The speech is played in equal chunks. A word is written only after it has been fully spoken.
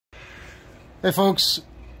Hey folks,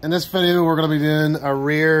 in this video we're going to be doing a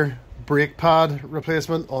rear brake pad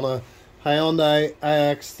replacement on a Hyundai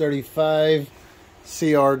ix35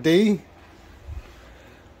 CRD,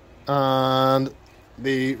 and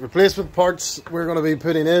the replacement parts we're going to be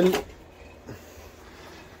putting in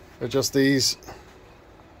are just these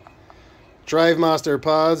Drive Master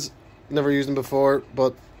pads. Never used them before,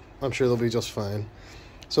 but I'm sure they'll be just fine.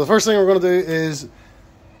 So the first thing we're going to do is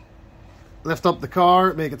lift up the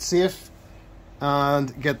car, make it safe,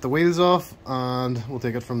 and get the wheels off, and we'll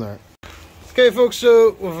take it from there. Okay folks,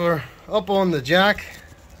 so we're up on the jack.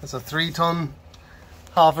 It's a 3-ton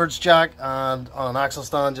Halfords jack, and on an axle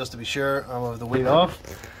stand just to be sure, and we'll have the wheel off.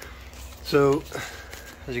 So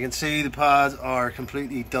as you can see, the pads are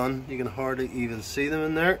completely done. You can hardly even see them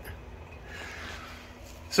in there.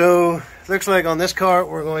 So it looks like on this car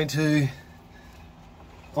we're going to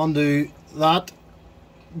undo that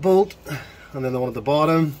bolt and then the one at the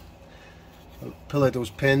bottom, pull out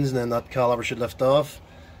those pins, and then that caliper should lift off.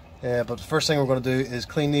 But the first thing we're going to do is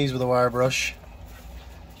clean these with a wire brush.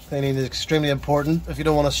 Cleaning is extremely important if you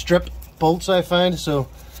don't want to strip bolts, I find. So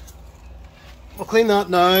we'll clean that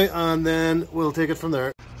now and then we'll take it from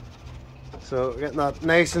there. So getting that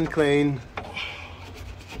nice and clean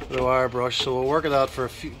with a wire brush. So we'll work at that for a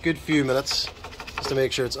good few minutes just to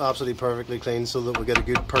make sure it's absolutely perfectly clean, so that we get a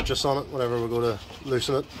good purchase on it whenever we go to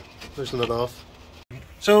loosen it off.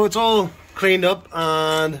 So it's all cleaned up,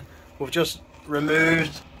 and we've just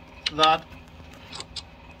removed that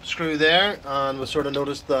screw there, and we sort of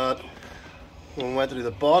noticed that when we went to do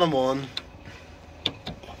the bottom one,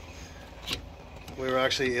 we were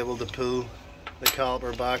actually able to pull the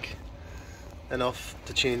caliper back enough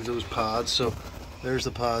to change those pads. So there's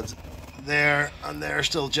the pads there, and they're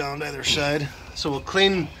still jammed either side. So we'll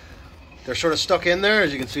clean, they're sort of stuck in there,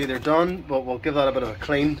 as you can see they're done, but we'll give that a bit of a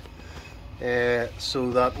clean so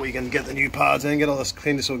that we can get the new pads in, get all this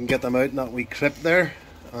cleaned so we can get them out in that wee clip there,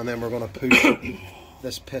 and then we're going to push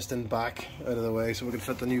this piston back out of the way so we can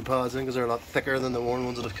fit the new pads in, because they're a lot thicker than the worn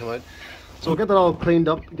ones that have come out. So we'll get that all cleaned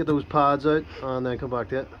up, get those pads out, and then come back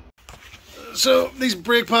to it. So these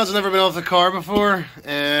brake pads have never been off the car before.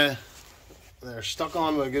 They're stuck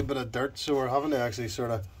on with a good bit of dirt, so we're having to actually sort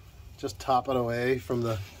of just tap it away from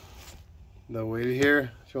the wheel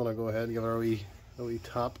here. If you want to go ahead and give it a wee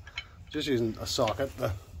tap, just using a socket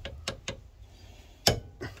to get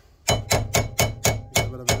a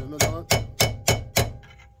bit of movement on it.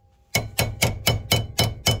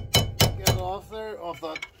 Get it off there, off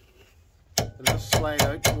that. It'll just slide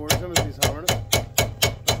out towards him as he's hammering it.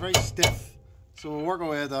 It's very stiff, so we'll work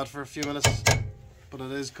away at that for a few minutes, but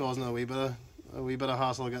it is causing a wee bit of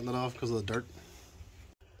hassle getting it off because of the dirt.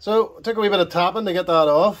 So it took a wee bit of tapping to get that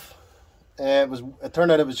off. It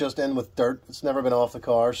turned out it was just in with dirt. It's never been off the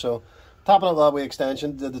car, so tapping it that way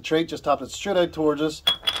extension did the treat. Just tapped it straight out towards us,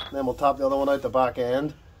 and then we'll tap the other one out the back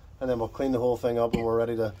end, and then we'll clean the whole thing up, and we're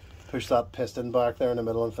ready to push that piston back there in the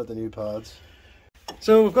middle and fit the new pads.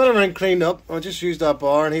 So we've got everything cleaned up. I just used that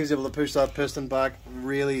bar, and he was able to push that piston back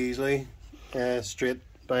really easily, straight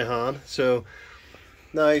by hand. So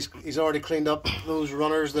now he's already cleaned up those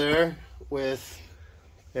runners there with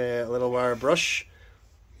a little wire brush,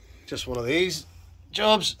 just one of these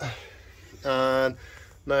jobs. And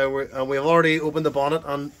now we've already opened the bonnet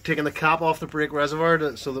and taken the cap off the brake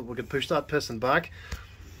reservoir so that we could push that piston back.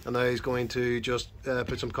 And now he's going to just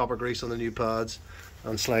put some copper grease on the new pads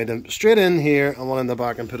and slide them straight in here and one in the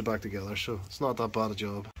back and put it back together. So it's not that bad a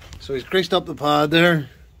job. So he's greased up the pad there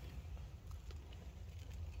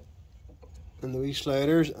and the wee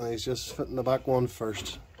sliders, and he's just fitting the back one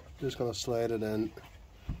first. Just going to slide it in.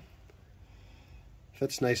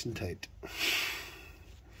 Fits nice and tight.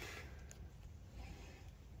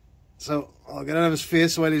 So I'll get out of his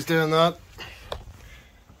face while he's doing that,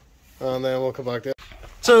 and then we'll come back to it.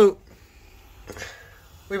 So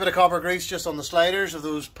we bit of copper grease just on the sliders of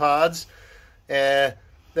those pads. They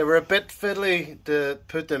were a bit fiddly to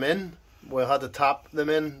put them in. We had to tap them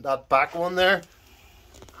in. That back one there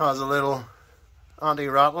has a little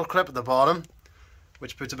anti-rattle clip at the bottom,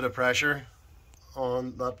 which puts a bit of pressure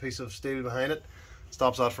on that piece of steel behind it,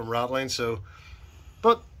 stops that from rattling. So,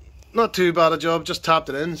 but not too bad a job, just tapped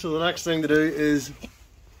it in. So the next thing to do is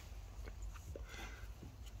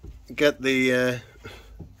get the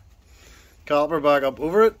caliper back up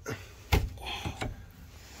over it,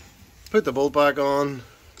 put the bolt back on,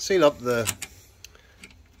 seal up the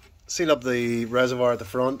reservoir at the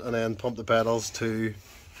front, and then pump the pedals to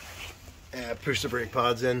push the brake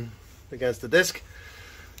pads in against the disc.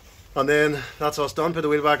 And then that's us done. Put the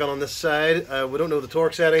wheel back on this side. We don't know the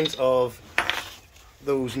torque settings of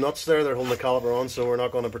those nuts there. They're holding the caliper on, so we're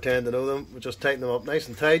not going to pretend to know them. We just tighten them up nice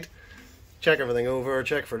and tight, check everything over,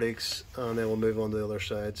 check for leaks, and then we'll move on to the other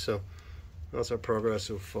side. So that's our progress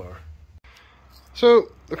so far.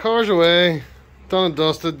 So the car's away, done and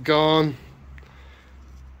dusted, gone,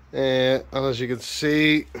 and as you can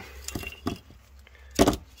see,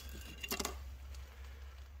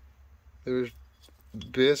 there's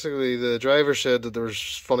basically, the driver said that there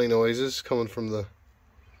was funny noises coming from the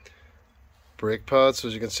brake pads. So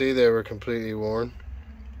as you can see, they were completely worn.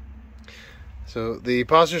 So the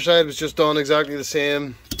passenger side was just done exactly the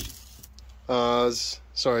same as,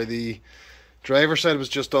 sorry, the driver side was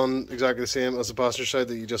just done exactly the same as the passenger side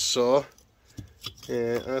that you just saw.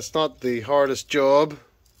 And it's not the hardest job.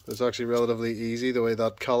 It's actually relatively easy, the way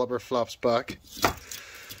that caliper flaps back.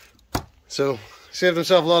 So saved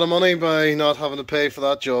himself a lot of money by not having to pay for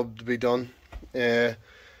that job to be done.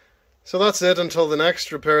 So that's it until the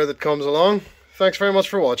next repair that comes along. Thanks very much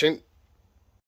for watching.